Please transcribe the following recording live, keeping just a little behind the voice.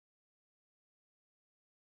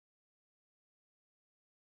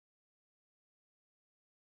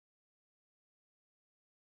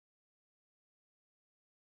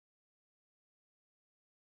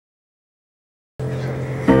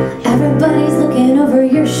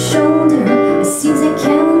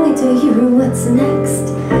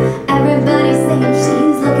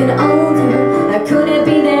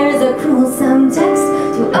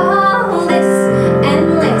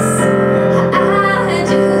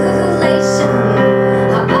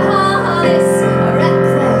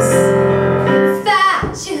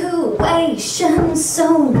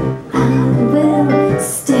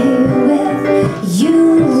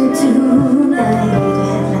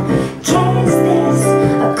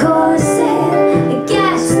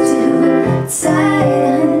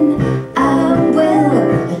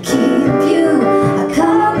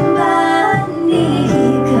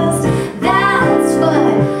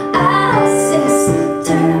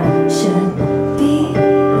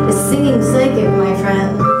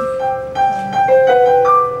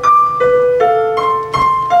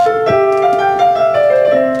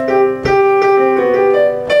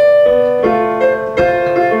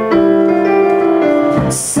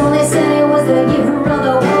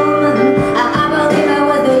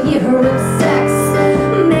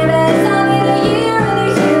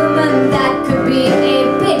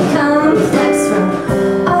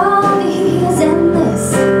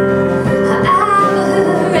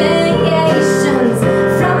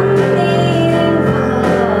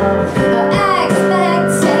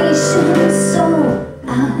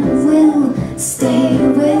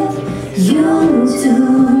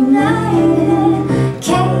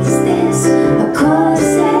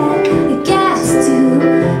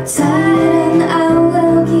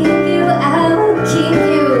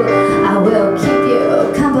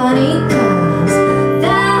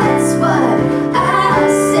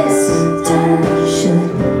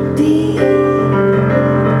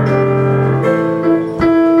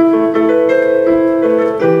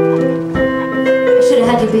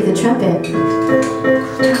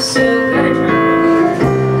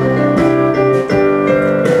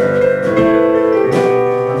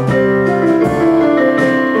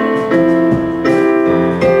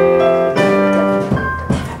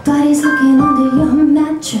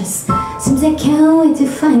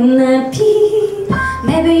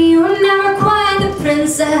Baby, you were never quite the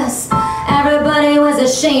princess. Everybody was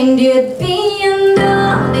ashamed you'd be in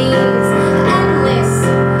all these endless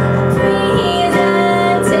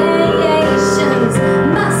presentations.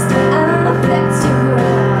 Must affect your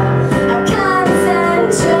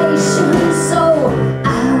concentration. So I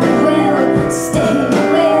will stay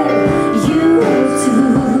with you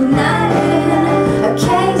tonight in a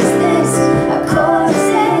case this a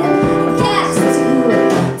corset gets too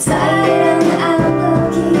tight. And I will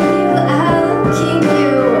keep you, I will keep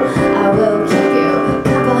you, I will keep you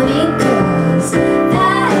company, 'cause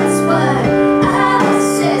that's what a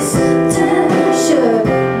sister should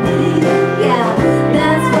be. Yeah,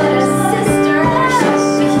 that's what a sister should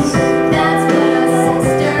be. That's what a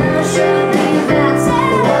sister should be. That's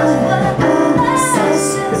what a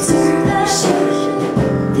sister should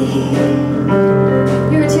be.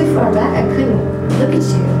 You were too far back, I couldn't look at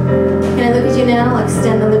you. Can I look at you now? I'll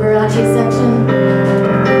extend the Liberace section.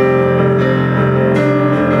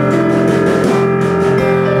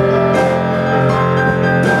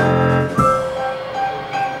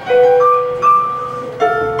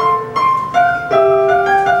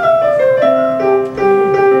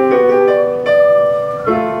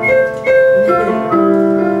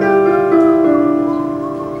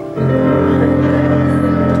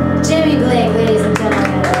 Jimmy Blake, ladies and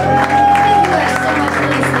gentlemen. Thank you guys so much for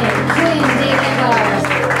listening. Queen David Bars.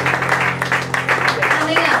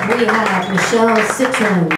 Coming up, we have Michelle Citron.